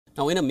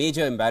Now, in a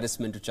major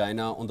embarrassment to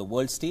China on the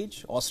world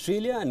stage,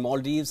 Australia and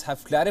Maldives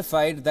have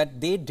clarified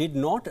that they did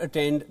not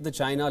attend the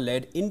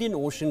China-led Indian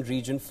Ocean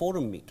Region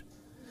Forum meet.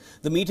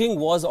 The meeting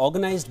was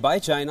organized by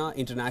China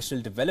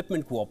International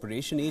Development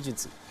Cooperation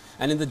Agency,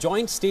 and in the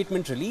joint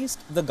statement released,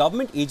 the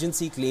government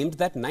agency claimed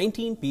that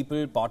 19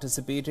 people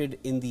participated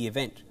in the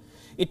event.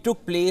 It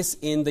took place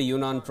in the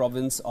Yunnan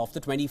province on the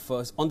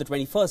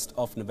 21st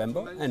of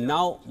November, and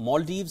now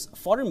Maldives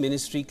Foreign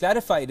Ministry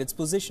clarified its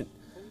position.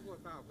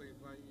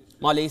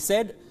 Malé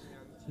said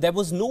there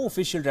was no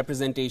official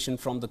representation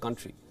from the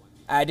country,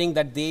 adding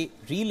that they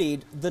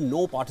relayed the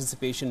no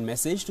participation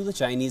message to the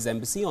Chinese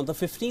embassy on the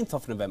 15th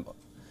of November.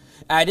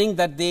 Adding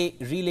that they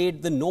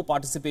relayed the no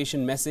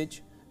participation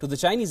message to the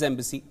Chinese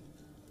embassy.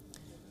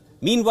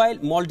 Meanwhile,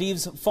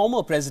 Maldives'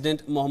 former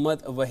president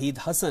Mohammad Wahid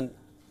Hassan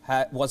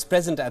was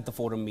present at the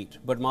forum meet,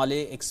 but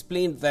Malé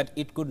explained that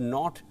it could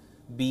not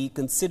be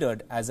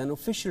considered as an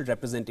official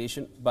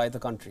representation by the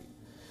country.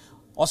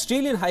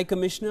 Australian High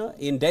Commissioner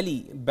in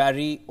Delhi,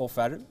 Barry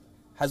O'Farrell,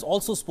 has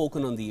also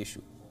spoken on the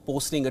issue.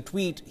 Posting a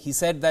tweet, he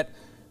said that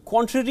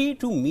contrary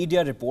to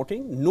media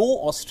reporting, no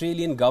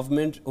Australian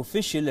government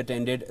official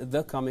attended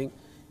the Kunming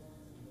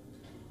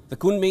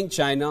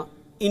China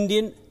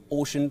Indian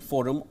Ocean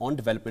Forum on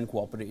Development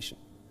Cooperation.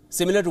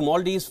 Similar to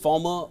Maldives,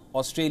 former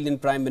Australian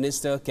Prime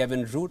Minister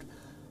Kevin Rudd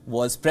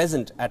was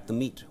present at the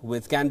meet,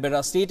 with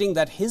Canberra stating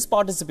that his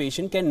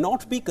participation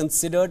cannot be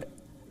considered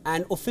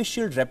an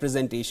official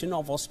representation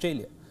of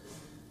Australia.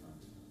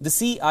 The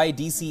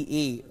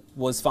CIDCA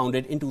was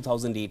founded in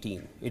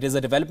 2018. It is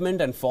a development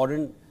and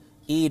foreign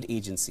aid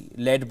agency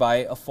led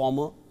by a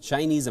former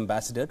Chinese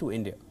ambassador to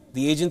India.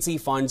 The agency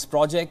funds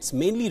projects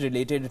mainly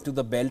related to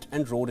the Belt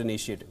and Road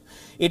Initiative.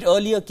 It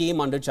earlier came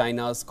under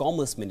China's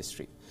Commerce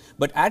Ministry,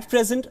 but at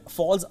present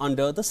falls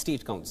under the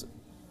State Council.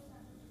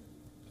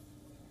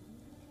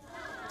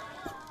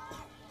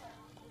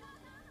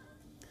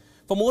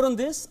 For more on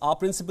this, our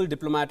principal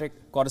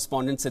diplomatic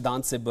correspondent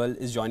Siddhant Sibal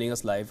is joining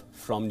us live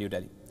from New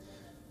Delhi.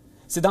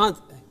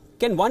 Siddhant,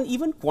 can one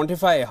even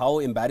quantify how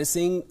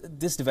embarrassing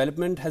this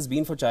development has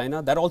been for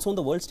China, that also on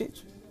the world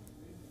stage?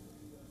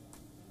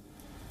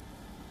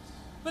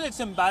 Well, it's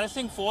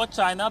embarrassing for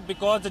China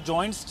because the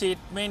joint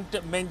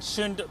statement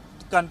mentioned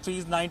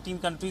countries, 19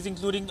 countries,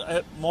 including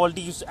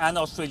Maldives and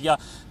Australia.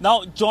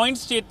 Now, joint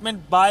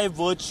statement by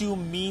virtue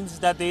means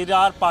that there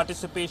are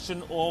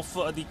participation of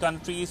the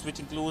countries, which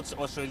includes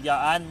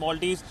Australia and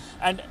Maldives,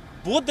 and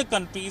both the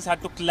countries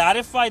had to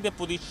clarify their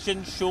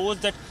position, shows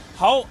that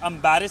how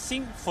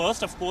embarrassing,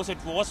 first, of course,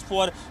 it was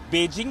for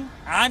Beijing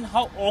and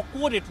how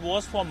awkward it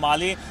was for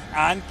Malé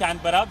and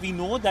Canberra. We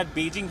know that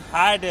Beijing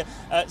had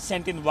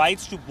sent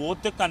invites to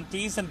both the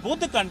countries, and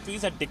both the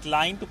countries had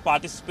declined to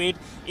participate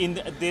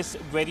in this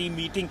very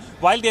meeting.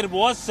 While there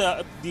was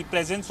the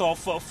presence of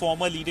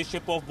former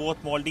leadership of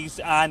both Maldives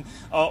and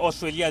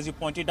Australia, as you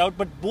pointed out,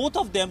 but both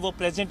of them were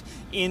present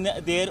in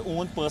their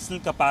own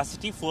personal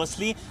capacity,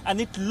 firstly,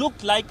 and it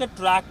looked like a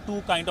track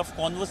 2 kind of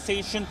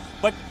conversation,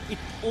 but it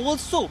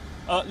also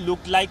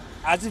looked like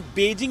as if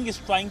Beijing is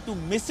trying to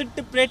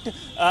misinterpret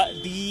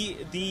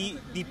the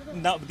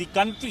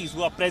countries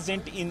who are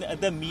present in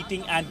the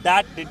meeting, and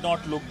that did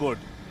not look good.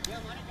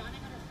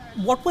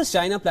 What was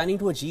China planning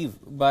to achieve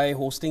by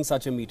hosting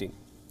such a meeting?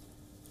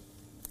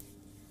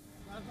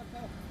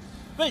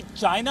 Well,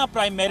 China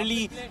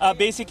primarily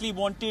basically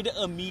wanted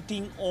a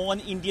meeting on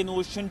Indian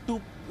Ocean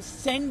to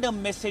send a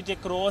message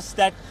across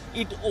that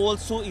it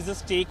also is a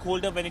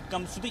stakeholder when it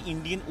comes to the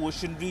Indian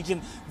Ocean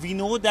region. We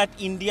know that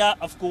India,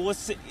 of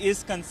course,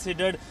 is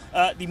considered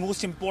the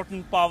most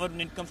important power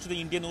when it comes to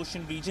the Indian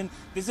Ocean region.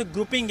 There's a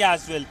grouping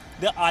as well,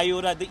 the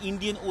IORA, the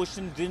Indian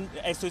Ocean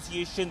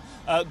Association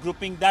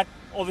grouping that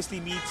obviously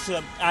meets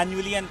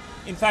annually, and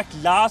in fact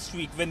last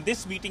week when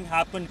this meeting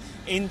happened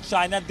in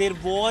China, there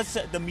was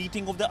the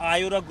meeting of the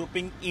IORA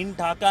grouping in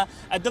Dhaka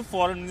at the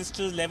foreign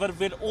ministers level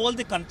where all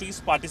the countries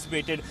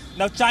participated.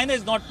 Now China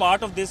is not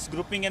part of this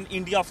grouping, and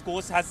India of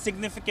course has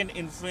significant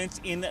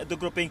influence in the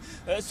grouping.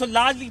 So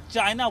largely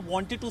China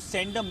wanted to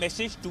send a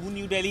message to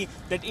New Delhi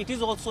that it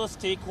is also a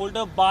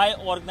stakeholder by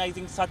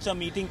organizing such a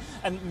meeting,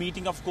 and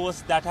meeting of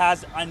course that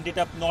has ended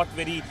up not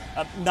very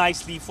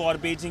nicely for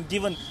Beijing,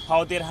 given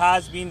how there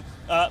has been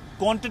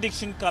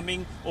contradiction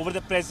coming over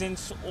the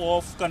presence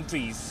of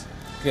countries.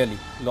 Clearly,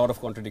 a lot of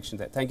contradiction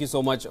there. Thank you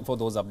so much for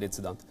those updates,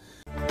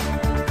 Siddhant.